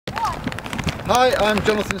Hi, I'm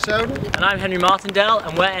Jonathan Sowden. And I'm Henry Martindale,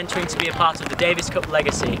 and we're entering to be a part of the Davis Cup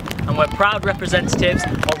legacy. And we're proud representatives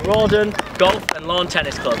of Rawdon Golf and Lawn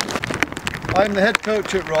Tennis Club. I'm the head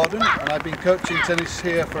coach at Rawdon, and I've been coaching tennis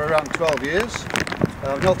here for around 12 years.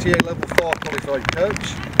 I'm an LTA level 4 qualified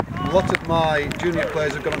coach. A lot of my junior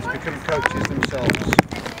players have gone on to become coaches themselves.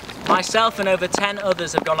 Myself and over 10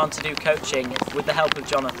 others have gone on to do coaching with the help of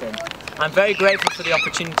Jonathan. I'm very grateful for the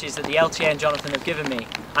opportunities that the LTA and Jonathan have given me.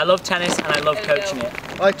 I love tennis and I love coaching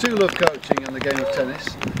it. I too love coaching and the game of tennis.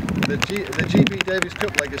 The GB Davis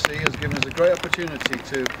Cup legacy has given us a great opportunity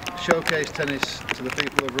to showcase tennis to the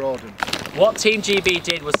people of Rawdon. What Team GB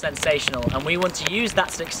did was sensational, and we want to use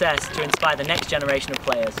that success to inspire the next generation of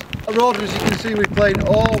players. At Rawdon, as you can see, we play in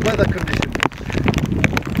all weather conditions.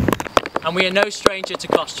 And we are no stranger to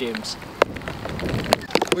costumes.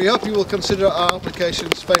 We hope you will consider our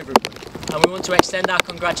applications favourably. And we want to extend our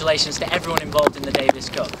congratulations to everyone involved in the Davis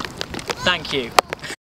Cup. Thank you.